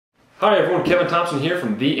Hi everyone, Kevin Thompson here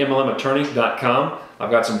from themlmattorney.com. I've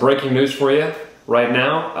got some breaking news for you right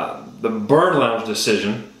now. The Burnlounge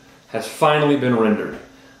decision has finally been rendered.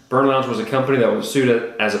 Burnlounge was a company that was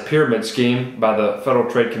sued as a pyramid scheme by the Federal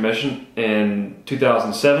Trade Commission in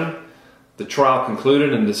 2007. The trial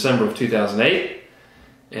concluded in December of 2008,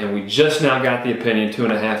 and we just now got the opinion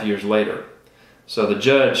 2.5 years later. So the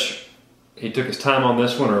judge, he took his time on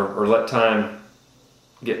this one or let time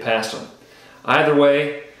get past him. Either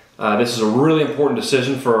way, this is a really important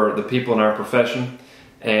decision for the people in our profession,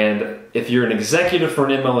 and if you're an executive for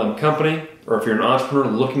an MLM company, or if you're an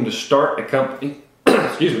entrepreneur looking to start a company,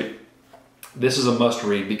 excuse me, this is a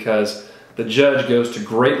must-read because the judge goes to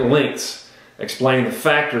great lengths explaining the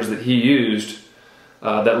factors that he used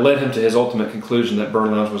that led him to his ultimate conclusion that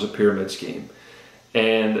Burnlounge was a pyramid scheme.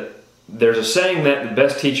 And there's a saying that the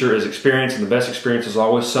best teacher is experience, and the best experience is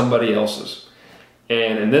always somebody else's.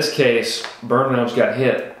 And in this case, Burnlounge got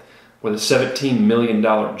hit with a $17 million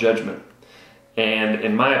judgment. And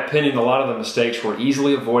in my opinion, a lot of the mistakes were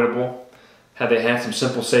easily avoidable had they had some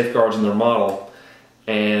simple safeguards in their model.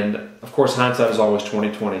 And of course, hindsight is always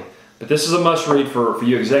 20/20. But this is a must-read for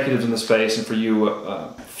you executives in the space and for you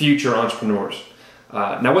future entrepreneurs.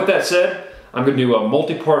 Now with that said, I'm going to do a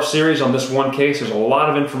multi-part series on this one case. There's a lot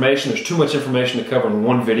of information. There's too much information to cover in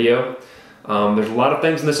one video. There's a lot of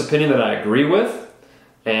things in this opinion that I agree with,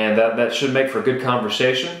 and that should make for a good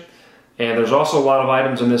conversation. And there's also a lot of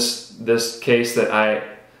items in this case that I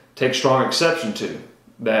take strong exception to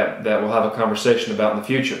that we'll have a conversation about in the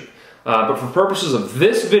future. But for purposes of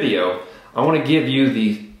this video, I want to give you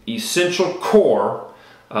the essential core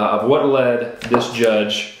of what led this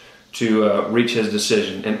judge to reach his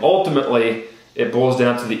decision. And ultimately, it boils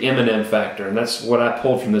down to the M&M factor, and that's what I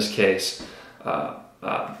pulled from this case.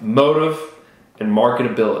 Motive and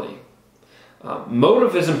marketability.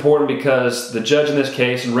 Motive is important because the judge in this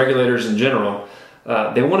case and regulators in general,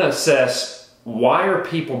 they want to assess why are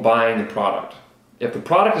people buying the product. If the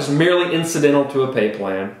product is merely incidental to a pay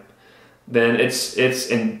plan, then it's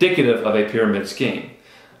indicative of a pyramid scheme.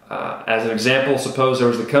 As an example, suppose there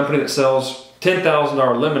was the company that sells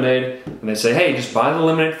 $10,000 lemonade, and they say, hey, just buy the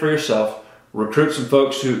lemonade for yourself, recruit some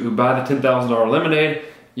folks who buy the $10,000 lemonade,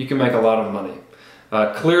 you can make a lot of money.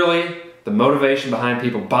 Clearly, the motivation behind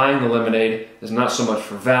people buying the lemonade is not so much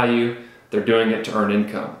for value, they're doing it to earn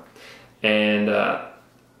income. And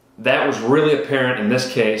that was really apparent in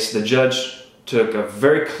this case. The judge took a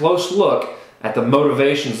very close look at the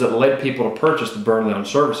motivations that led people to purchase the Burnlounge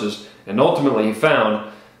services, and ultimately he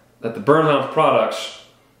found that the Burnlounge products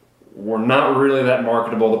were not really that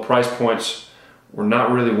marketable. The price points were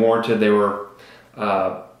not really warranted. They were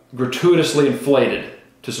gratuitously inflated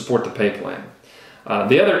to support the pay plan.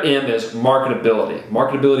 The other M is marketability.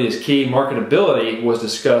 Marketability is key. Marketability was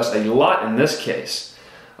discussed a lot in this case,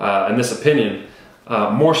 in this opinion,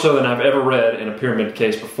 more so than I've ever read in a pyramid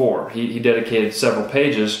case before. He dedicated several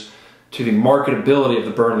pages to the marketability of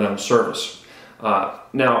the Burnlounge service.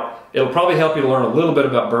 Now, it'll probably help you to learn a little bit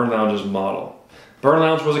about Burnlounge's model.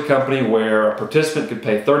 Burnlounge was a company where a participant could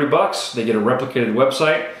pay 30 bucks, they get a replicated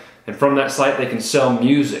website, and from that site they can sell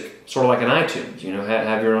music, sort of like an iTunes, you know,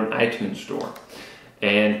 have your own iTunes store.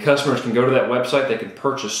 And customers can go to that website, they can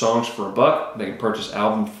purchase songs for $1, they can purchase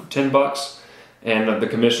albums for 10 bucks, and the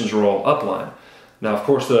commissions roll upline. Now, of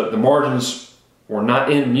course, the margins were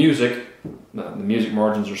not in music. The music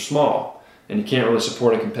margins are small, and you can't really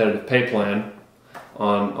support a competitive pay plan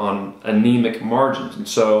on anemic margins. And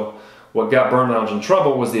so what got Burnlounge in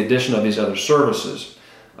trouble was the addition of these other services,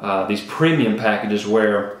 these premium packages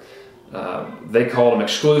where they called them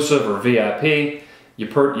exclusive or VIP. You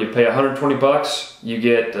pay 120 bucks, you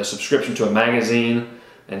get a subscription to a magazine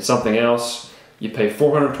and something else. You pay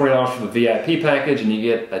 $420 for the VIP package, and you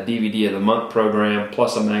get a DVD of the month program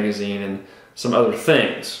plus a magazine and some other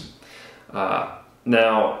things.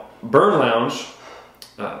 Now, Burnlounge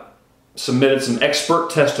submitted some expert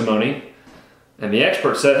testimony, and the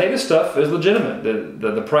expert said, hey, this stuff is legitimate.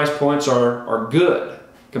 The price points are good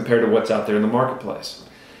compared to what's out there in the marketplace.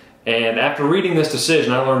 And after reading this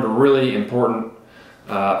decision, I learned a really important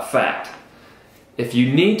fact. If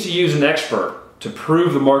you need to use an expert to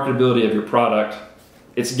prove the marketability of your product,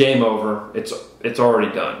 it's game over. It's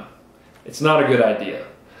already done. It's not a good idea.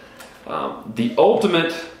 The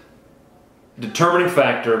ultimate determining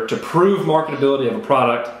factor to prove marketability of a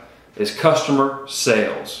product is customer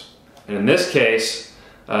sales. And in this case,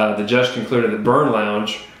 the judge concluded that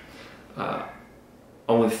Burnlounge,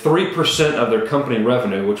 only 3% of their company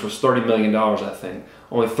revenue, which was $30 million, I think,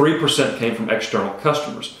 only 3% came from external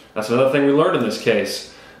customers. That's another thing we learned in this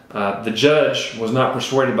case. The judge was not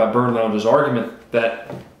persuaded by Burnlounge's argument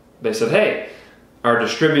that they said, hey, our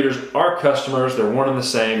distributors are customers, they're one and the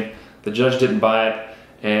same. The judge didn't buy it,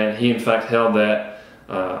 and he in fact held that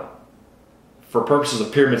for purposes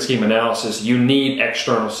of pyramid scheme analysis, you need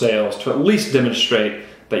external sales to at least demonstrate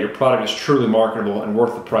that your product is truly marketable and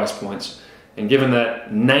worth the price points. And given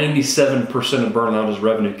that 97% of Burnlounge's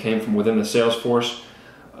revenue came from within the sales force,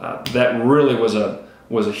 that really was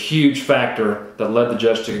a huge factor that led the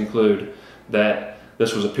judge to conclude that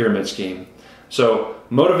this was a pyramid scheme. So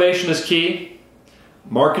motivation is key,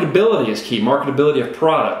 marketability is key, marketability of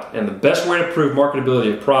product, and the best way to prove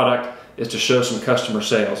marketability of product is to show some customer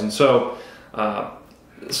sales. And so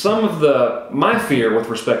some of my fear with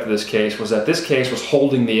respect to this case was that this case was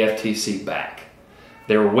holding the FTC back.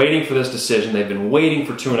 They were waiting for this decision. They've been waiting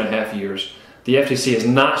for 2.5 years. The FTC has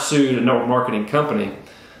not sued a network marketing company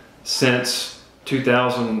since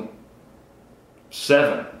 2007.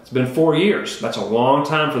 It's been 4 years. That's a long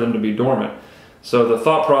time for them to be dormant. So the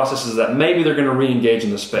thought process is that maybe they're going to re-engage in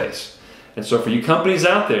the space. And so for you companies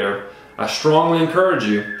out there, I strongly encourage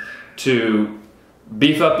you to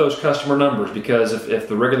beef up those customer numbers, because if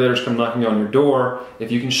the regulators come knocking on your door, if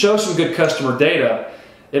you can show some good customer data,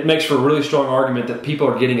 it makes for a really strong argument that people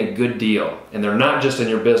are getting a good deal, and they're not just in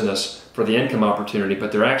your business for the income opportunity, but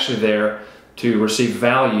they're actually there to receive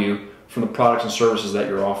value from the products and services that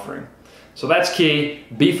you're offering. So that's key.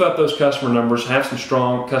 Beef up those customer numbers, have some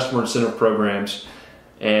strong customer incentive programs,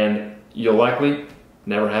 and you'll likely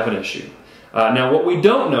never have an issue. Now, what we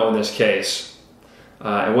don't know in this case,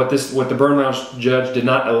 and what the Burnlounge judge did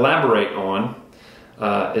not elaborate on,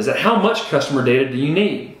 is that how much customer data do you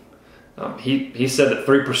need? He said that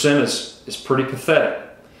 3% is pretty pathetic.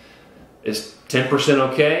 Is 10%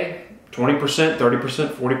 okay? 20%, 30%,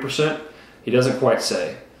 40%? He doesn't quite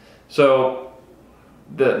say. So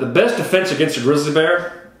the best defense against a grizzly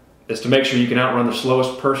bear is to make sure you can outrun the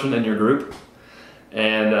slowest person in your group.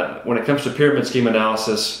 And when it comes to pyramid scheme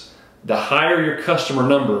analysis, the higher your customer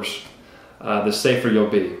numbers, the safer you'll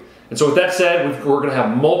be. And so with that said, we're going to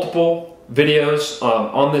have multiple videos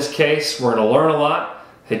on this case. We're going to learn a lot.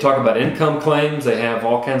 They talk about income claims. They have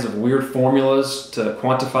all kinds of weird formulas to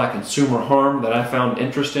quantify consumer harm that I found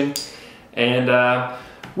interesting. And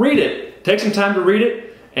read it. Take some time to read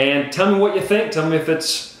it and tell me what you think. Tell me if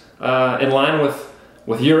it's in line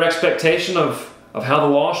with your expectation of how the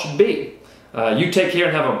law should be. You take care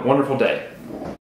and have a wonderful day.